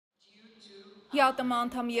ԵԱՏՄ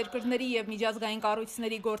անդամ երկրների և միջազգային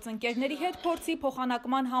կառույցների գործընկերների հետ փորձի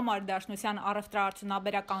փոխանակման համար Դաշնության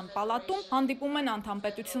առևտրաարդյունաբերական պալատում հանդիպում են անդամ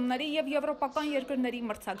պետությունների և եվրոպական երկրների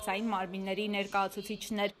մրցակցային մարմինների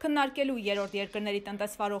ներկայացուցիչներ, քննարկելու երրորդ երկրների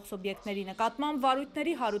տնտեսվարող սուբյեկտների նկատմամբ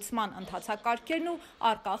վարույթների հարուցման ընթացակարգերն ու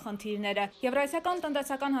առկա խնդիրները։ Եվրասիական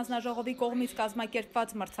տնտեսական հանձնաժողովի կողմից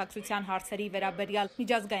կազմակերպված մրցակցության հարցերի վերաբերյալ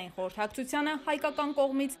միջազգային խորհրդակցությանը հայկական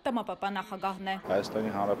կողմից ՏՄՊՊ նախագահն է։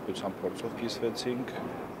 Հայաստանի Հանրապետության փորձով կիսվեցինք,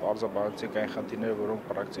 պարզաբանեցինք այն խնդիրները, որոնք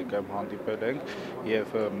պրակտիկայում հանդիպել ենք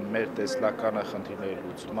եւ մեր տեսլականը խնդիրների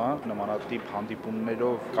լուծման նմանատիպ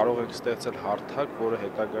հանդիպումներով կարող ենք ստեղծել հարթակ, որը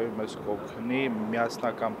հետագայում մեզ կօգնի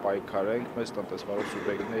միասնական պայքարենք մեծ տնտեսվարող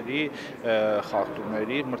սուբյեկտների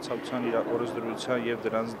խախտումների, մրցակցության օրենսդրության եւ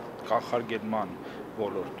դրանց կանխարգելման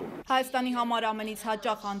ոլորտում։ Հայաստանի համար ամենից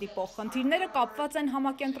հաճախ հանդիպող խնդիրները կապված են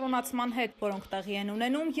համակենտրոնացման հետ, որոնք տեղի են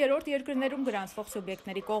ունենում երրորդ երկրներում գրանցվող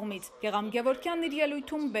սուբյեկտների կողմից։ Գեգամ Գևորգյանն իր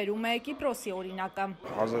ելույթում բերում է Կիպրոսի օրինակը։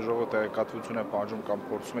 Հանձնաժողովը տեղեկատվություն է պահանջում կամ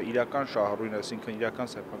փորձում է իրական շահառույն, այսինքն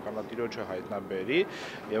իրական սեփականատիրոջը հայտնաբերի,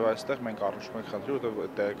 եւ այստեղ մենք առնչվում ենք խնդրի,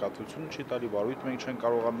 որովհետեւ տեղեկատվությունը չի տալի, վարույթ մենք չենք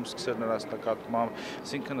կարողանում սկսել նրանց նկատմամբ,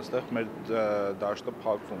 այսինքն այստեղ մեր դաշտը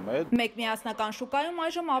փակվում է։ Մեկ միասնական շուկայում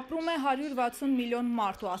այժմ ապրում է 160 միլիոն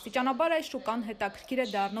մարդ ու աստիճանաբար այս շուկան հետաքրքիր է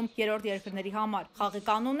դառնում երրորդ երկրների համար։ Խաղի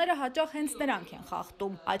կանոնները հաճախ հենց նրանք են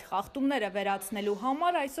խախտում։ Այդ խախտումները վերացնելու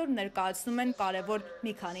համար այսօր ներկայացնում են կարևոր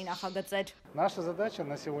մի քանի նախագծեր։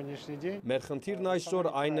 Մեր խնդիրն այսօր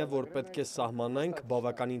այն է, որ պետք է սահմանենք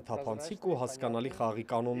բավականին թափանցիկ ու հասկանալի խաղի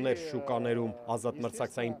կանոններ շուկաներում։ Ազատ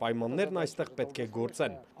մրցակցային պայմաններն այստեղ պետք է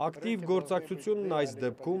գործեն։ Ակտիվ գործակցությունն այս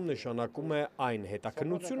դեպքում նշանակում է այն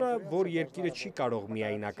հետաքննությունը, որ երկիրը չի կարող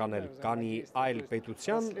միայնակ անել, կանի այլ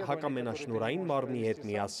պետության հակամենաշնորհային մարմնի հետ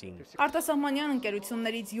միասին։ Արտասահմանյան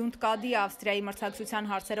ընկերություններից Յունտկադի Ավստրիայի մրցակցության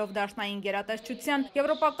հարցերով դաշնային գերատեսչության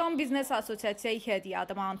Եվրոպական բիզնես ասոցիացիայի հետ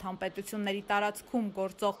ԵԱՏՄ անդամ պետությունների տարածքում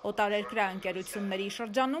գործող օտարերկրյա ընկերությունների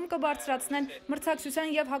շրջանում կբարձրացնեն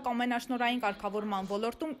մրցակցության և հակամենաշնորհային կարգավորման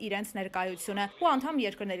ոլորտում իրենց ներկայությունը ու անդամ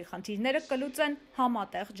երկրների խնդիրները կլուծեն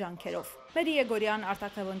համատեղ ջանքերով։ Մերի Եգորյան,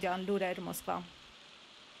 Արտակ Լուրեր, Մոսկվա։